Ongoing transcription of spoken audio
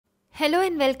Hello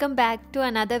and welcome back to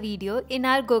another video in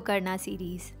our Gokarna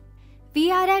series.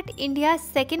 We are at India's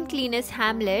second cleanest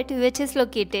hamlet, which is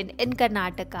located in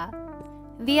Karnataka.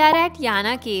 We are at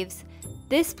Yana caves.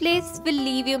 This place will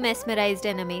leave you mesmerized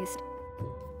and amazed.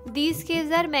 These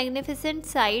caves are magnificent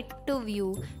sight to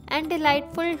view and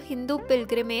delightful Hindu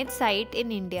pilgrimage site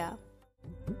in India.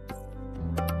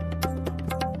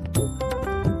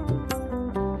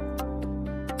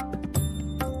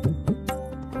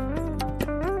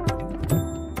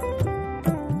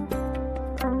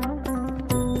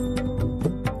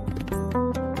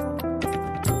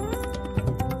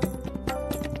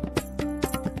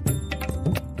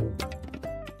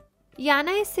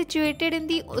 Yana is situated in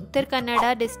the Uttar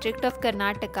Kannada district of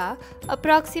Karnataka,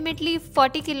 approximately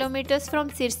 40 km from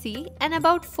Sirsi and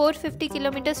about 450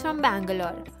 km from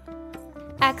Bangalore.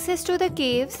 Access to the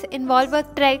caves involve a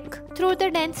trek through the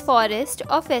dense forest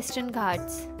of Western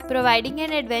Ghats, providing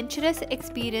an adventurous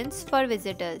experience for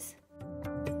visitors.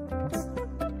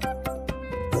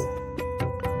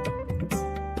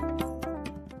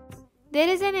 There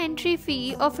is an entry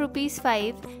fee of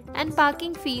 ₹5 and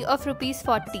parking fee of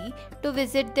 ₹40 to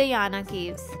visit the Yana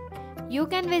caves. You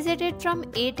can visit it from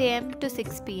 8 am to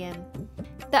 6 pm.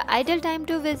 The ideal time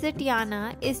to visit Yana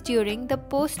is during the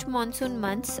post-monsoon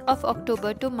months of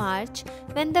October to March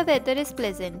when the weather is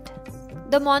pleasant.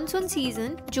 The monsoon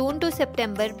season, June to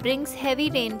September, brings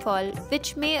heavy rainfall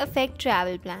which may affect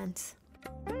travel plans.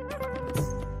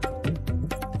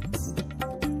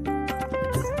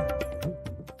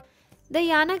 The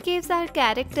Yana caves are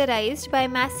characterized by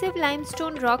massive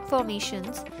limestone rock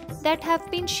formations that have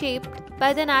been shaped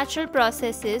by the natural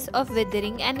processes of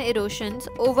weathering and erosions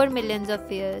over millions of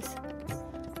years.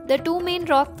 The two main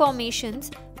rock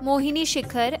formations, Mohini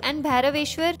Shikhar and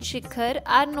Bhairaveshwar Shikhar,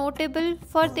 are notable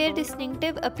for their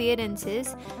distinctive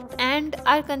appearances and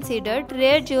are considered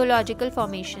rare geological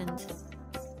formations.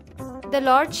 The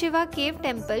Lord Shiva cave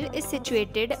temple is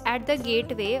situated at the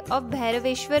gateway of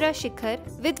Bhairaveshwara Shikhar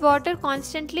with water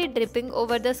constantly dripping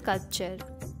over the sculpture.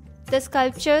 The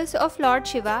sculptures of Lord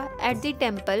Shiva at the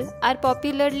temple are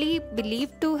popularly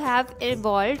believed to have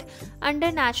evolved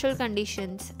under natural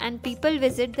conditions, and people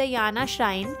visit the Yana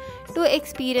shrine to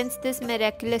experience this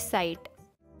miraculous sight.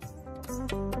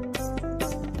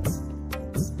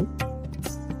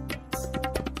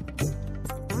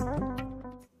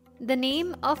 The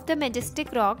name of the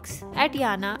majestic rocks at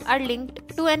Yana are linked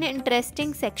to an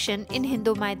interesting section in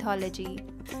Hindu mythology.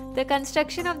 The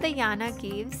construction of the Yana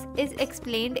caves is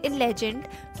explained in legend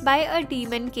by a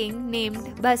demon king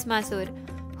named Bhasmasur,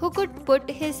 who could put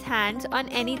his hands on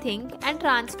anything and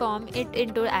transform it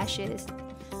into ashes.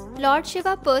 Lord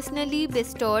Shiva personally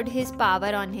bestowed his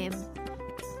power on him.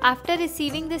 After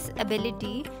receiving this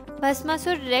ability,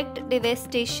 Bhasmasur wreaked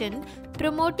devastation,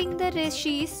 promoting the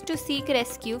rishis to seek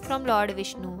rescue from Lord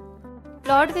Vishnu.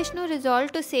 Lord Vishnu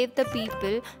resolved to save the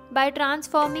people by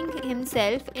transforming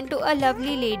himself into a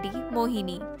lovely lady,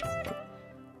 Mohini.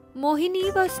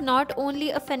 Mohini was not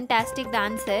only a fantastic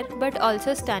dancer but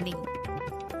also stunning.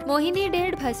 Mohini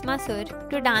dared Bhasmasur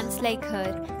to dance like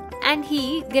her, and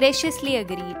he graciously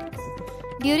agreed.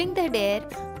 During the dare,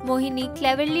 Mohini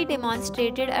cleverly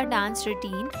demonstrated a dance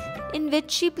routine in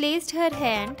which she placed her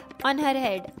hand on her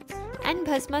head, and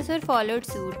Bhasmasur followed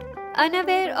suit,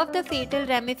 unaware of the fatal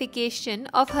ramification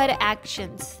of her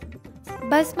actions.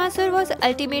 Bhasmasur was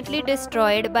ultimately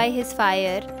destroyed by his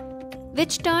fire,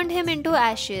 which turned him into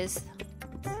ashes.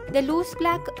 The loose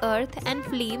black earth and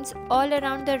flames all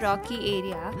around the rocky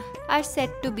area are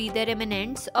said to be the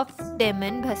remnants of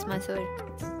demon Bhasmasur.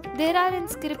 There are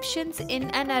inscriptions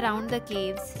in and around the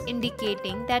caves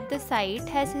indicating that the site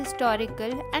has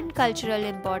historical and cultural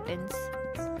importance.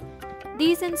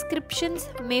 These inscriptions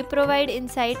may provide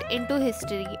insight into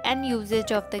history and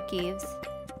usage of the caves.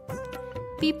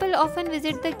 People often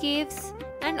visit the caves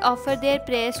and offer their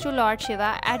prayers to Lord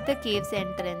Shiva at the cave's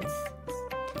entrance.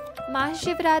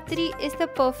 Mahashivratri is the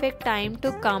perfect time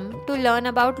to come to learn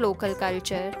about local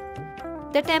culture.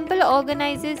 The temple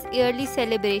organizes yearly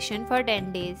celebration for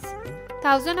 10 days.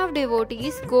 Thousands of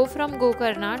devotees go from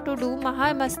Gokarna to do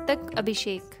Mahamastak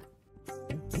Abhishek.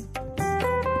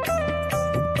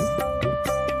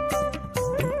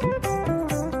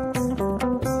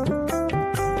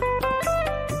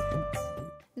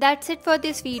 That's it for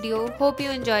this video. Hope you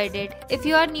enjoyed it. If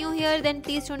you are new here, then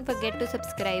please don't forget to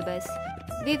subscribe us.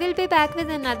 We will be back with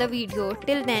another video.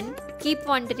 Till then, keep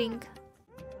wondering.